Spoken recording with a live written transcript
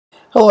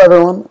Hello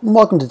everyone, and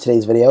welcome to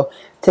today's video.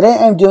 Today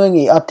I'm doing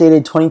an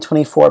updated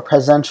 2024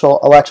 presidential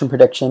election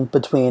prediction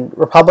between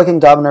Republican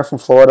Governor from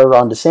Florida,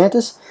 Ron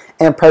DeSantis,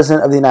 and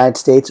President of the United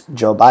States,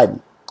 Joe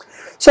Biden.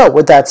 So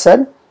with that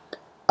said,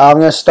 I'm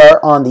going to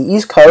start on the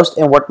East Coast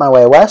and work my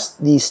way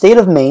west. The state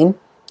of Maine,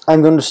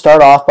 I'm going to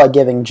start off by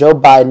giving Joe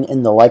Biden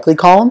in the likely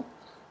column.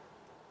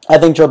 I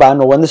think Joe Biden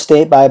will win the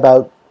state by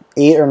about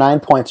 8 or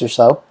 9 points or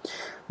so.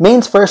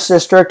 Maine's 1st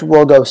district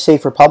will go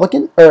safe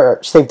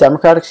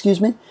Democrat,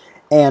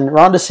 and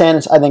Ron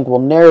DeSantis, I think, will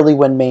narrowly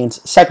win Maine's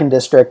 2nd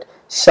district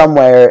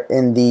somewhere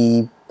in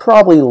the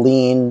probably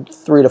lean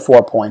 3 to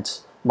 4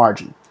 points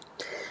margin.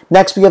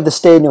 Next, we have the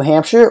state of New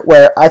Hampshire,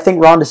 where I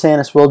think Ron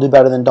DeSantis will do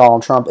better than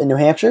Donald Trump in New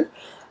Hampshire.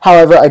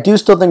 However, I do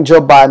still think Joe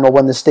Biden will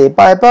win the state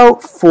by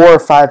about 4 or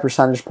 5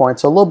 percentage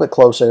points, so a little bit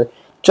closer,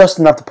 just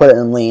enough to put it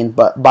in lean,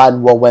 but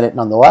Biden will win it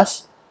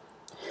nonetheless.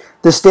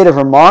 The state of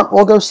Vermont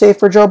will go safe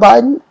for Joe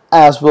Biden,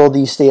 as will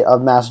the state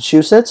of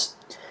Massachusetts.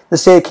 The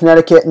state of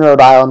Connecticut and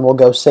Rhode Island will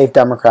go safe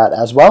Democrat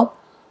as well.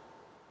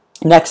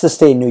 Next, the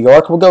state of New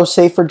York will go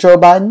safe for Joe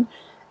Biden,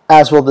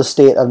 as will the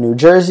state of New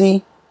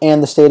Jersey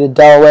and the state of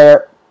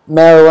Delaware,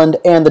 Maryland,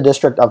 and the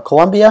District of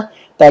Columbia,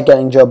 that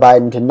getting Joe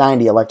Biden to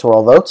 90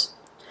 electoral votes.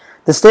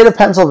 The state of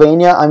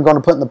Pennsylvania, I'm going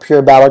to put in the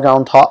pure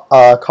battleground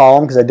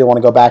column because I do want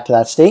to go back to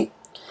that state.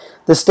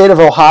 The state of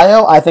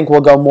Ohio, I think, will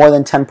go more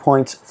than 10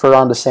 points for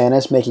Ron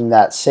DeSantis, making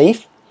that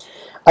safe.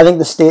 I think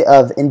the state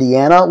of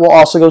Indiana will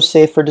also go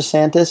safe for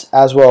DeSantis,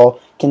 as will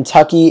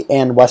Kentucky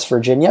and West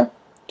Virginia.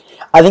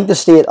 I think the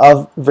state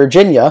of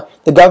Virginia,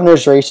 the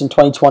governor's race in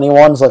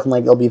 2021 is looking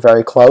like it'll be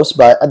very close,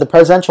 but at the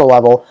presidential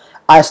level,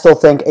 I still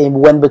think a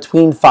win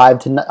between 5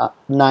 to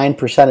 9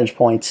 percentage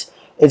points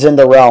is in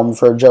the realm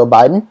for Joe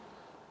Biden.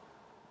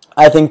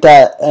 I think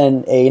that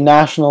in a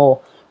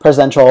national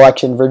presidential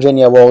election,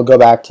 Virginia will go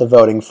back to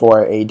voting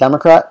for a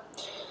Democrat.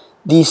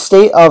 The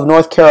state of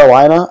North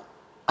Carolina,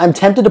 I'm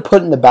tempted to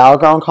put in the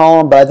battleground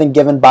column, but I think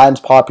given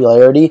Biden's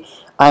popularity,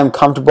 I'm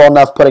comfortable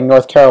enough putting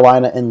North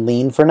Carolina in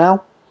lean for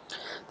now.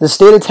 The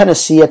state of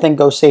Tennessee, I think,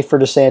 goes safe for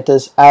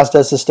DeSantis, as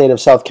does the state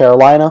of South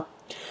Carolina.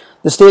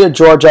 The state of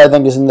Georgia, I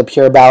think, is in the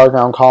pure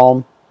battleground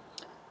column,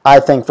 I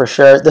think for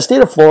sure. The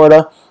state of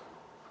Florida,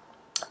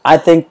 I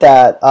think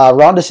that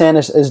Ron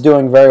DeSantis is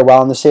doing very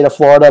well in the state of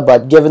Florida,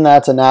 but given that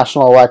it's a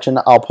national election,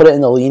 I'll put it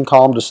in the lean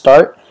column to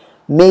start.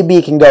 Maybe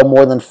it can go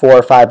more than 4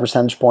 or 5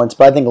 percentage points,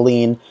 but I think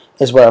lean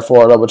is where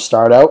Florida would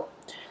start out.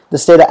 The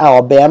state of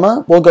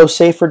Alabama will go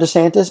safe for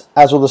DeSantis,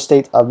 as will the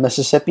state of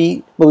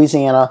Mississippi,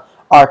 Louisiana,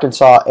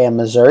 Arkansas, and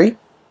Missouri.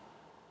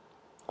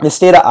 The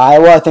state of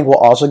Iowa, I think, will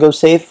also go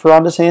safe for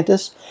Ron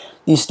DeSantis.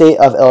 The state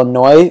of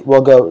Illinois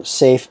will go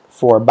safe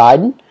for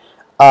Biden.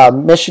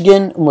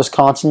 Michigan and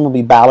Wisconsin will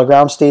be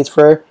battleground states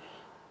for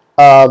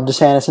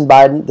DeSantis and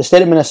Biden. The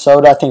state of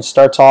Minnesota, I think,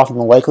 starts off in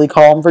the likely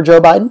column for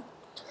Joe Biden.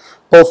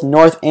 Both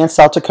North and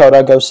South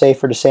Dakota go safe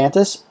for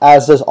DeSantis,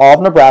 as does all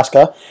of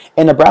Nebraska.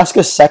 And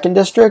Nebraska's 2nd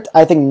district,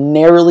 I think,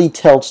 narrowly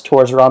tilts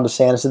towards Ron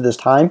DeSantis at this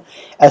time,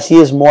 as he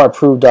is more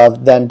approved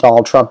of than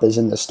Donald Trump is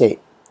in the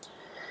state.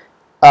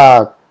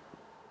 Not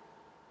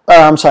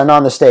in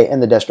the state,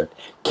 in the district.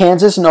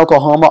 Kansas and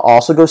Oklahoma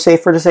also go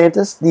safe for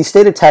DeSantis. The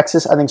state of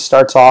Texas, I think,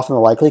 starts off in the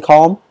likely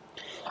column.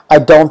 I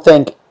don't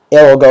think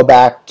it will go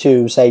back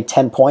to, say,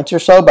 10 points or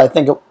so, but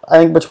I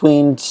think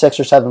between 6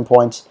 or 7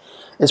 points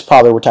is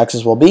probably where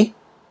Texas will be.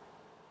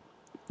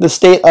 The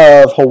state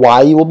of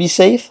Hawaii will be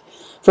safe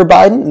for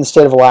Biden, and the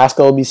state of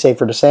Alaska will be safe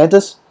for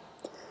DeSantis.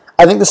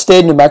 I think the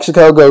state of New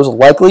Mexico goes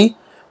likely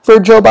for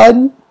Joe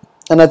Biden,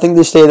 and I think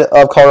the state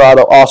of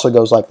Colorado also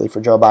goes likely for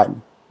Joe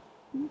Biden.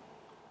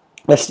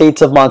 The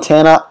states of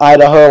Montana,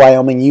 Idaho,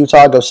 Wyoming,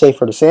 Utah go safe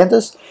for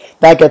DeSantis.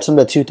 That gets him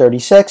to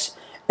 236.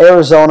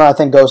 Arizona, I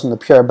think, goes in the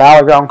pure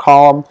battleground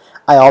column.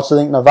 I also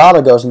think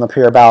Nevada goes in the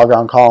pure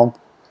battleground column.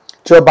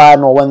 Joe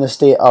Biden will win the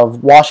state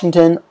of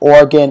Washington,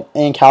 Oregon,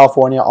 and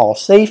California all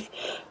safe.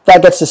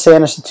 That gets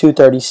DeSantis to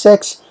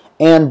 236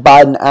 and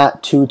Biden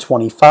at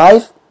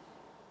 225.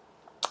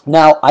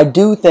 Now, I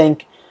do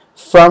think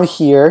from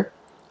here,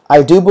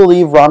 I do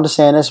believe Ron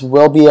DeSantis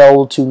will be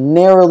able to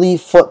narrowly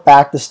flip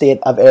back the state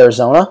of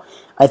Arizona.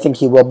 I think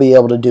he will be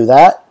able to do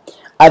that.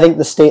 I think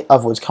the state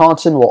of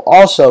Wisconsin will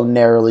also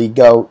narrowly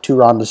go to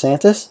Ron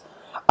DeSantis.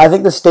 I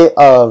think the state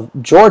of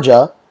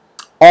Georgia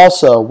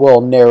also will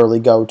narrowly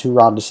go to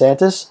Ron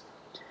DeSantis.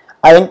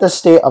 I think the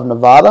state of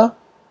Nevada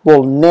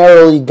will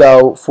narrowly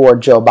go for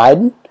Joe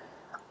Biden.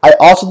 I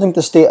also think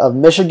the state of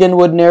Michigan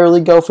would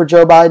narrowly go for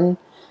Joe Biden.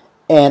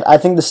 And I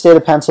think the state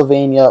of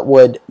Pennsylvania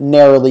would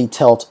narrowly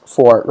tilt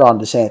for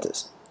Ron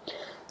DeSantis.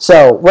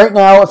 So right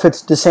now, if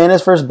it's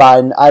DeSantis versus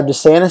Biden, I have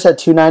DeSantis at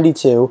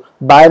 292,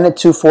 Biden at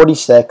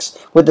 246,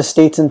 with the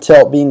states in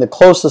tilt being the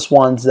closest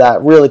ones that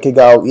really could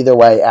go either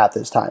way at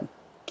this time.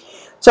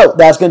 So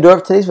that's going to do it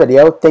for today's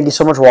video. Thank you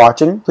so much for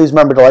watching. Please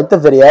remember to like the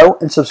video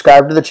and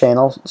subscribe to the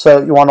channel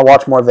so you want to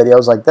watch more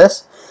videos like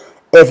this.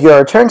 If you're a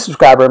returning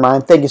subscriber of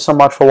mine, thank you so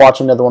much for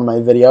watching another one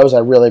of my videos. I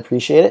really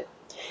appreciate it.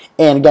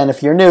 And again,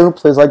 if you're new,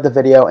 please like the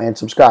video and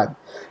subscribe.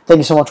 Thank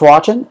you so much for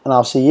watching, and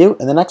I'll see you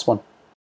in the next one.